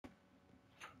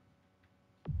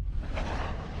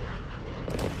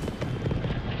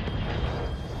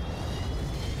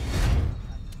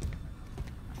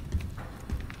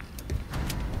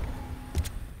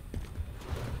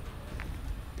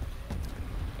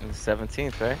The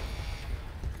 17th, right?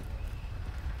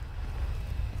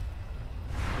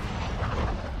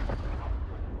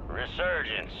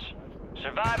 Resurgence.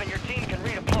 Survive and your team can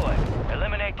redeploy.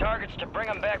 Eliminate targets to bring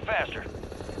them back faster.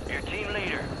 Your team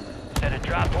leader. Set a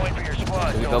drop point for your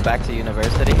squad. Do we go back to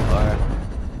university or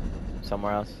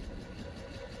somewhere else?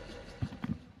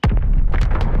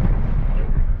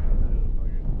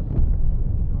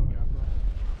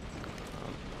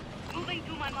 Moving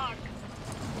to my mark.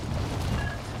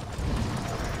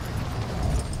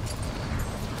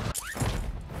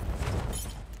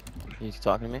 He's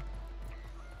talking to me?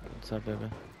 What's up, baby?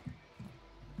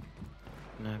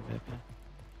 Nah, baby.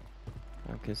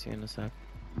 I'll kiss you in a sec.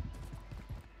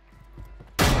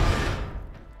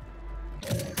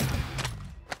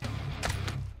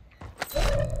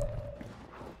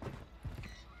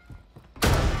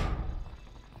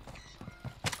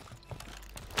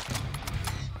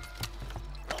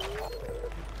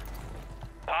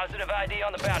 Positive ID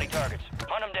on the bounty targets.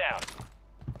 Hunt them down.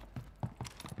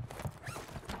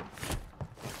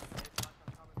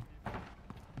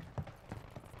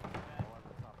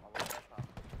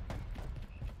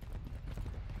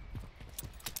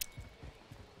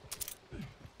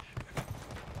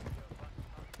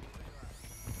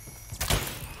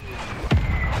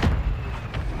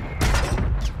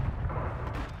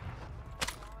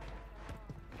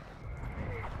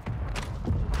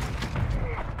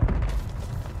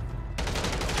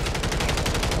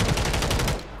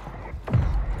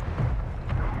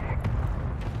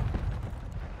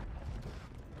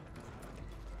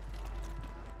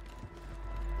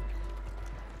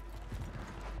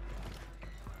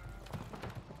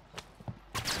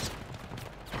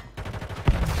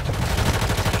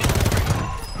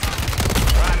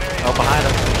 Oh, behind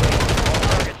him.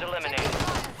 Targets eliminated.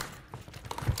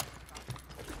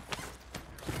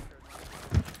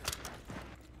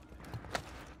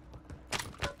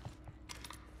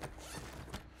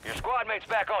 Your squad mate's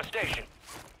back on station.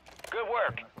 Good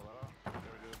work.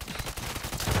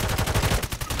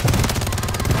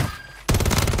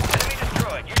 Enemy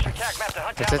destroyed. Use your tac map to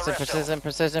hunt down the rest of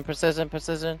them.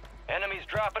 Precision. Enemies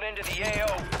dropping into the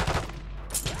AO.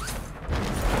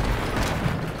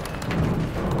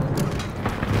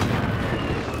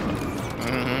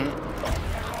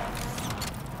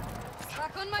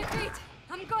 Back on my feet.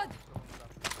 I'm good.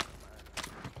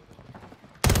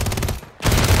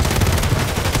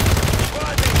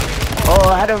 Oh,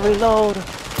 I had to reload.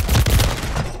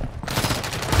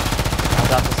 I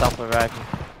got the self-revive.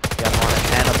 Yeah, I'm on it.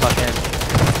 And a fucking...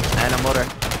 And a motor.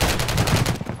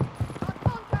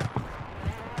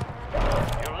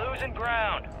 You're losing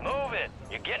ground. Move it.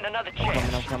 You're getting another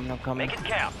chance. I'm coming. Make it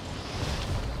count.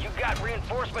 You got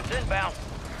reinforcements inbound.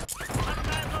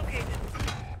 Hostile located.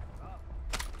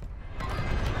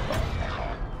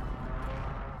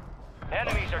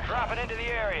 Enemies are dropping into the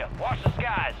area. Watch the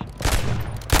skies.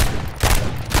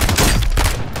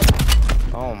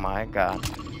 Oh my god.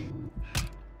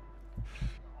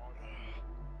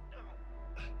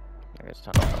 I guess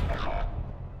time to fuck.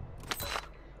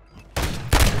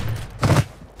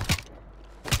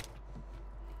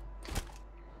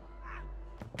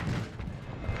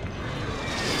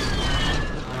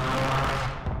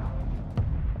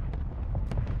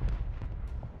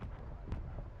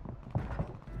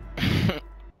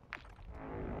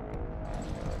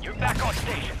 You're back on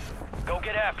station. Go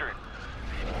get after it.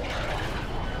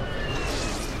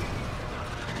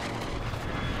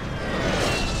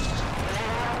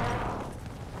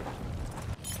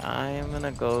 I am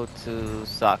gonna go to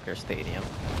soccer stadium.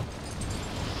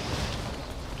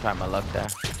 Try my luck there.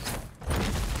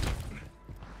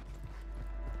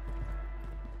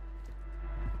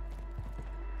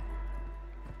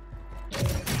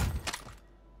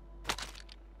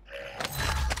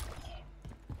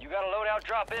 You got a loadout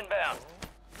drop inbound.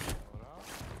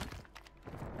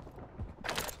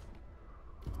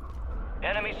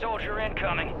 Enemy soldier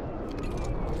incoming.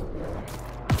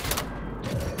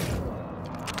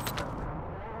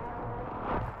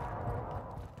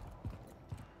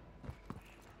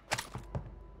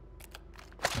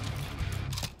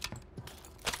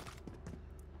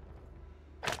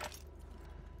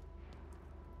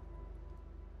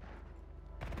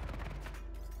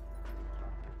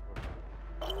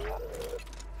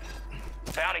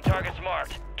 Bounty targets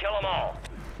marked. Kill them all.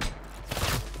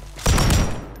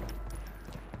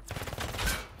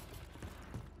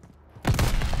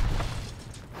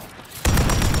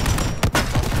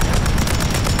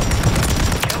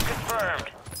 Kill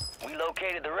confirmed. We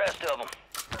located the rest of them.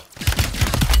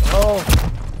 Oh!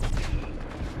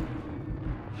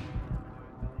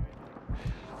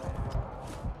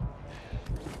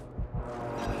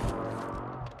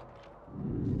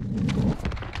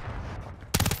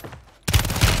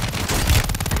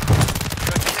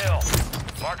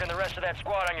 Marking the rest of that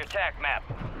squad on your TAC map.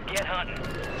 Get hunting.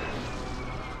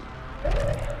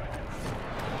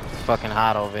 It's fucking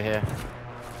hot over here.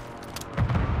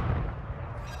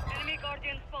 Enemy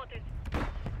Guardian spotted.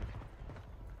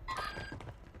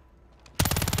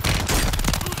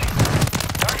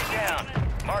 Target down.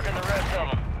 Marking the rest of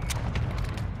them.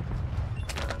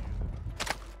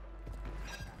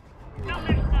 Down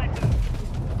their sniper.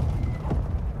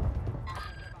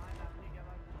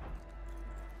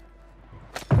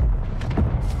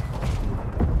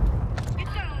 Get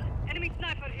down. Enemy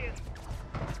sniper here.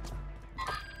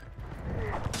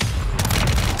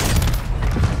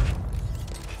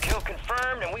 Kill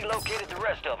confirmed, and we located the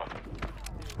rest of them.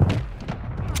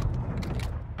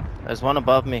 There's one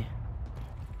above me.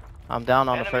 I'm down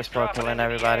on the Enemies first floor dropping killing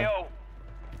into the everybody. AO.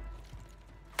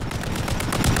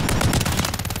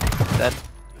 Dead.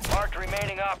 Marked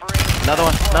remaining operators. Another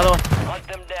one, another one. Hunt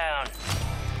them down.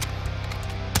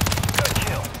 Good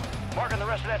kill. Marking the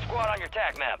rest of that squad on your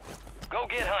TAC map. Go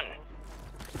get hunting.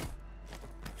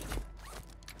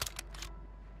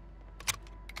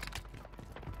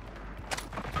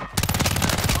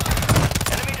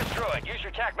 Enemy destroyed. Use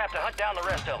your TAC map to hunt down the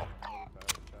rest of them.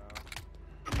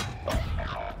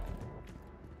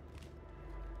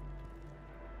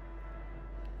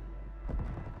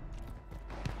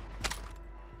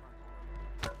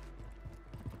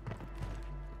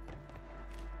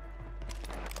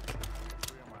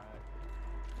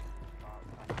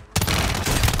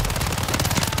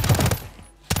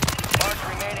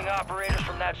 Operators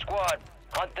from that squad.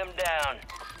 Hunt them down.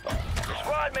 Your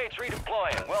squad mates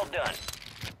redeploying. Well done.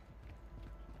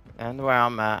 And where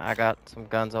I'm at, I got some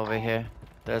guns over here.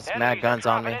 There's mad Enemies guns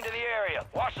are on me. dropping into the area.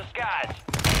 Watch the skies.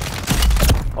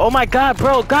 Oh my god,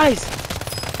 bro, guys!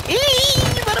 Eee,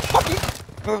 you better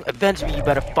fucking avenge me. You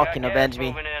better fucking gas avenge me.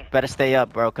 moving in. Better stay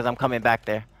up, bro, because I'm coming back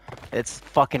there. It's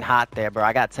fucking hot there, bro.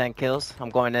 I got 10 kills. I'm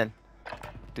going in.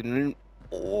 Dude,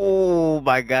 oh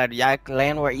my god, yeah,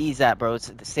 land where E's at, bro.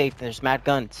 It's safe. There's mad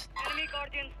guns. Enemy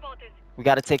Guardian spotted. We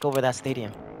gotta take over that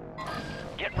stadium.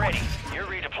 Get ready. You're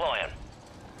redeploying.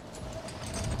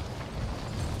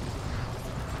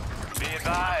 Be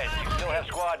advised, you still have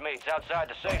squad mates outside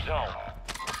the safe zone.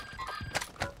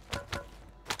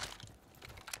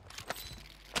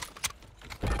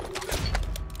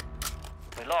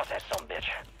 We lost that sumbitch.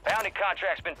 Bounty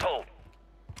contract's been pulled.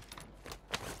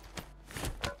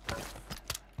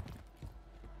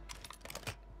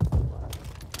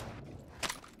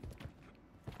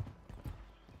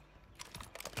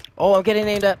 Oh, I'm getting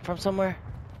aimed at from somewhere.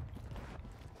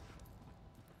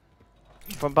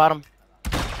 From bottom.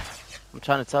 I'm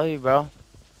trying to tell you, bro.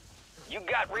 You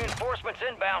got reinforcements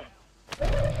inbound.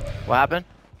 What happened?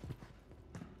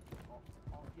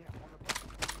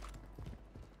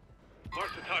 Mark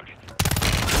the target.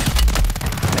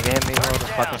 Nigga hit me with a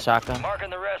fucking shotgun. Marking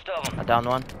the rest of them. I downed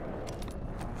one.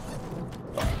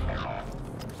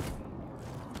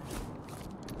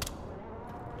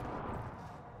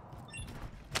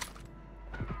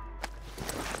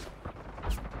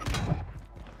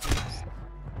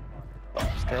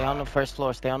 Stay on the first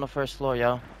floor. Stay on the first floor,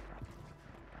 yo.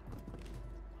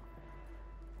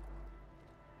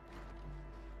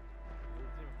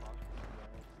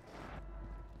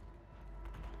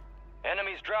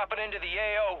 Enemies dropping into the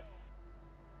AO.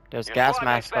 There's Your gas squad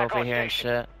masks mate's back over on here and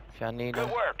station. shit. If y'all need Good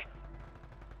them. work.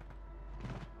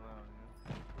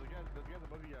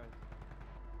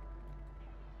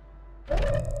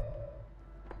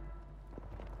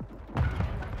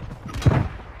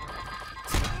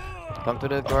 Come to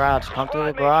the garage. Come to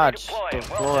the Squad mates garage. redeploying.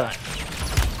 The Well floor. done.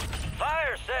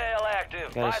 Fire sale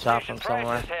active. Got a Buy shot station from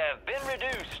somewhere. prices have been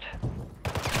reduced.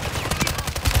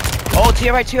 Oh, to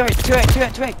your right, to your right, to your right, to your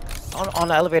right, to your right. On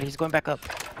the elevator. He's going back up.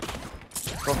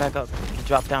 Go back up. He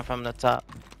dropped down from the top.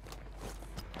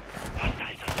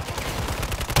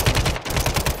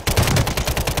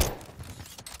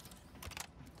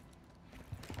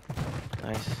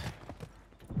 Nice.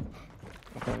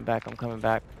 I'm coming back. I'm coming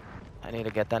back. I need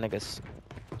to get that nigga's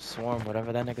swarm,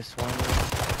 whatever that nigga's swarm is.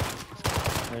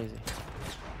 It's crazy.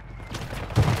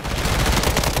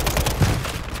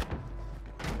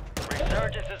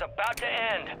 Resurgence is about to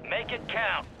end. Make it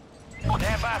count.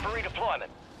 Stand by for redeployment.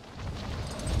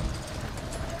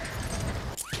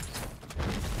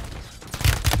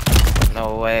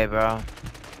 No way, bro.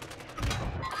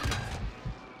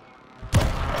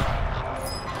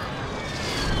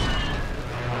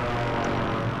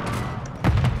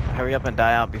 Hurry up and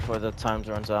die out before the time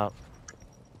runs out.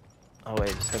 Oh wait,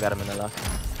 still got him in the left.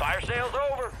 Fire sale's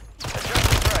over. Adjust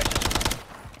the prices.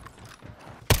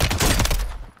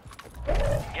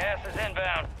 Gas is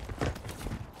inbound.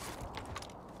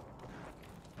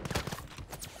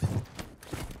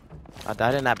 I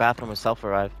died in that bathroom with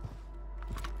self-revive.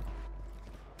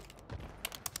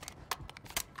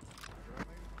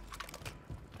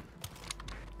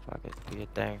 Fuck it, do your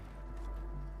thing.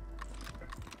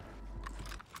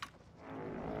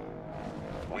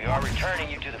 We are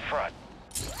returning you to the front.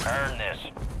 Earn this.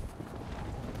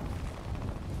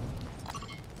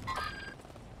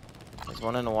 There's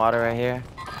one in the water right here.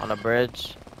 On the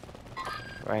bridge.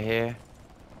 Right here.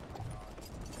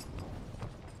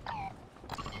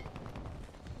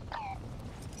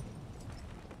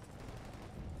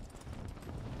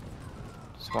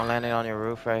 There's one landing on your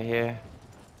roof right here.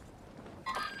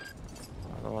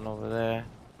 Another one over there.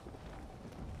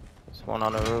 There's one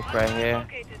on the roof right here.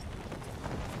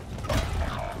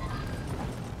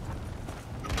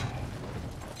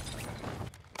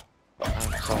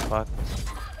 I'm so fucked.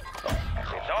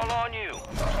 It's all on you.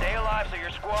 Stay alive so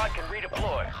your squad can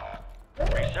redeploy.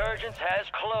 Resurgence has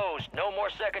closed. No more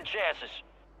second chances.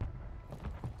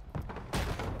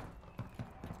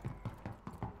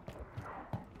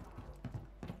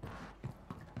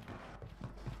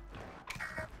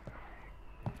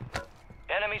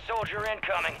 Enemy soldier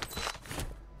incoming.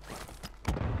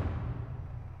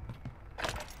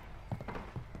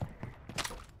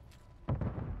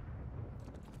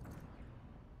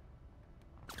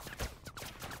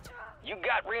 You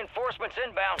got reinforcements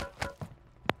inbound.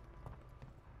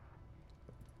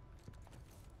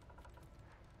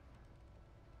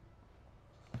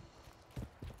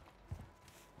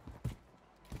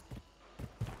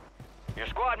 Your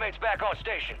squad mate's back on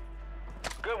station.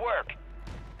 Good work.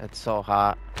 It's so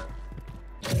hot.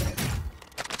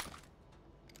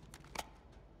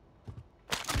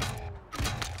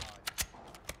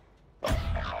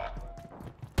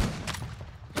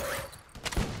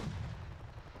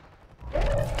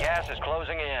 Gas is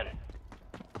closing in.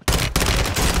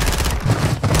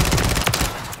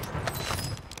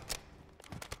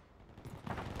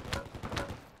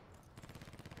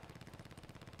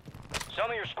 Some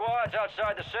of your squad's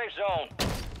outside the safe zone.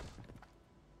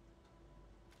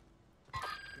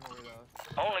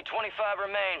 Only 25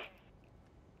 remain.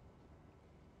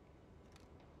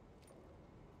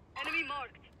 Enemy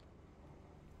marked.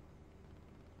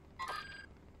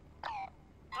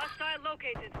 Hostile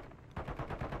located.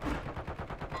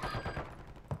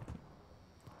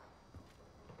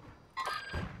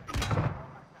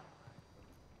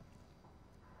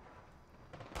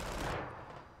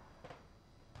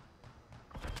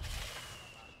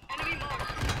 Enemy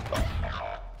marked.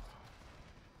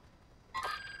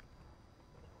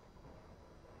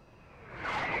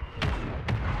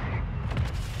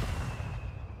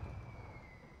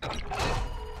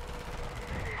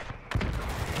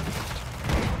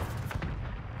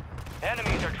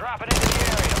 Enemies are dropping into the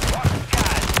area. Watch the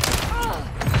skies.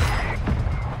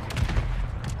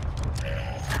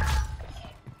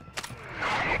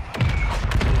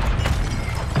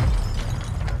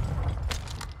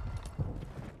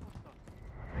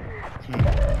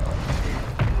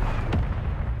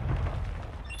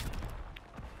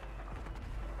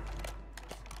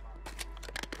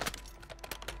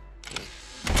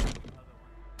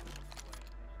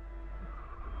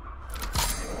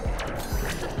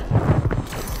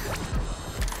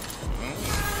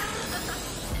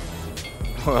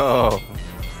 Whoa.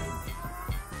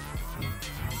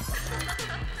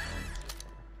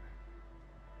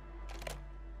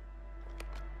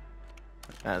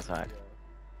 That's hot.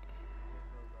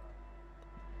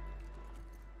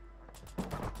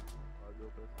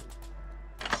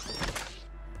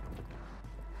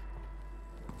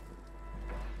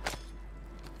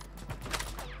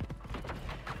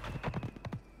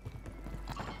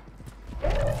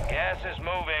 Gas is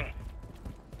moving.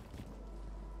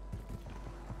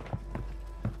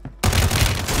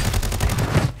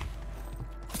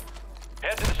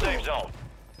 Head to the safe zone.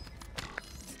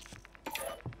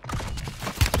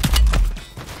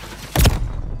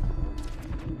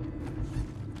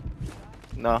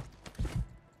 No.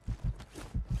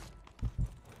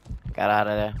 Got out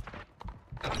of there.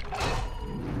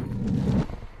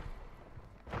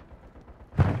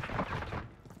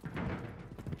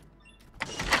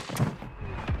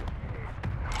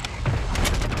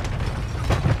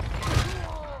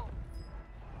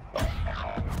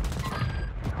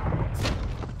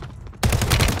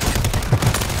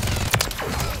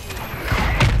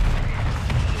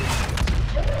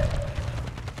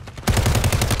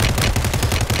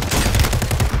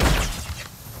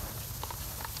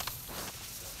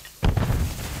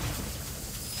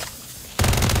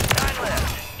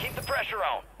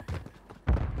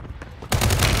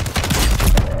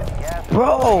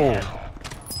 Bro,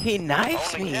 he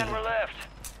knifes Only me. 10 were left.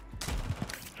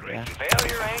 Yeah.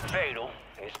 Failure ain't fatal.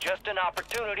 It's just an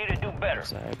opportunity to do better.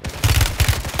 Sorry, bro.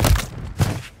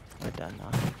 We're done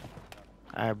now.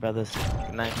 Alright, brothers.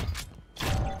 Good night.